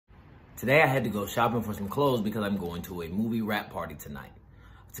Today I had to go shopping for some clothes because I'm going to a movie wrap party tonight.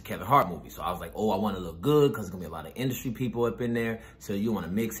 It's a Kevin Hart movie. So I was like, oh, I want to look good because there's going to be a lot of industry people up in there. So you want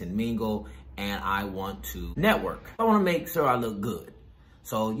to mix and mingle, and I want to network. I want to make sure I look good.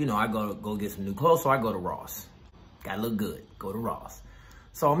 So, you know, I go get some new clothes, so I go to Ross. Gotta look good, go to Ross.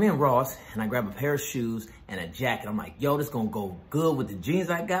 So I'm in Ross, and I grab a pair of shoes and a jacket. I'm like, yo, this gonna go good with the jeans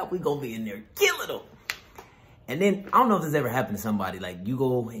I got. We gonna be in there killing them. And then, I don't know if this ever happened to somebody, like you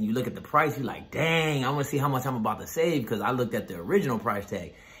go and you look at the price, you're like, dang, I wanna see how much I'm about to save because I looked at the original price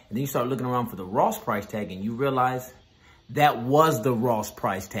tag. And then you start looking around for the Ross price tag and you realize that was the Ross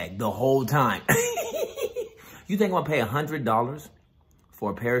price tag the whole time. You think I'm gonna pay $100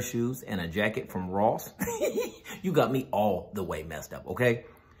 for a pair of shoes and a jacket from Ross? You got me all the way messed up, okay?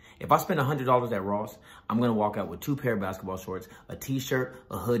 If I spend $100 at Ross, I'm gonna walk out with 2 pair of basketball shorts, a t-shirt,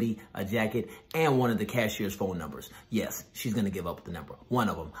 a hoodie, a jacket, and one of the cashier's phone numbers. Yes, she's gonna give up the number. One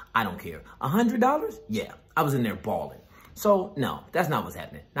of them, I don't care. $100? Yeah, I was in there balling. So no, that's not what's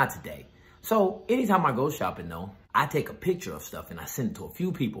happening, not today. So anytime I go shopping though, I take a picture of stuff and I send it to a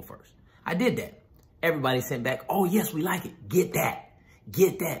few people first. I did that. Everybody sent back, oh yes, we like it, get that.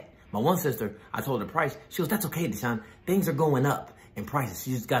 Get that. My one sister, I told her the price. She goes, that's okay, Deshaun. Things are going up in prices.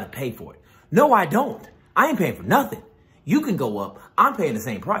 You just got to pay for it. No, I don't. I ain't paying for nothing. You can go up. I'm paying the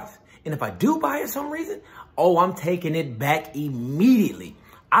same price. And if I do buy it for some reason, oh, I'm taking it back immediately.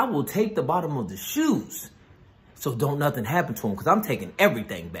 I will take the bottom of the shoes. So don't nothing happen to them because I'm taking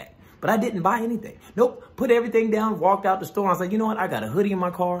everything back. But I didn't buy anything. Nope. Put everything down, walked out the store. I was like, you know what? I got a hoodie in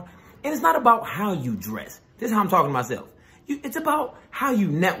my car. And it's not about how you dress. This is how I'm talking to myself. It's about how you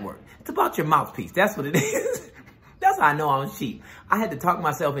network. It's about your mouthpiece. That's what it is. That's how I know I'm cheap. I had to talk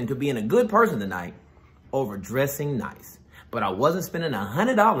myself into being a good person tonight over dressing nice. But I wasn't spending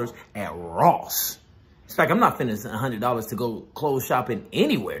 $100 at Ross. In fact, I'm not spending $100 to go clothes shopping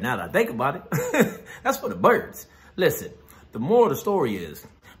anywhere now that I think about it. That's for the birds. Listen, the moral of the story is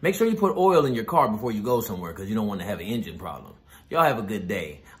make sure you put oil in your car before you go somewhere because you don't want to have an engine problem. Y'all have a good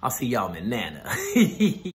day. I'll see y'all in Nana.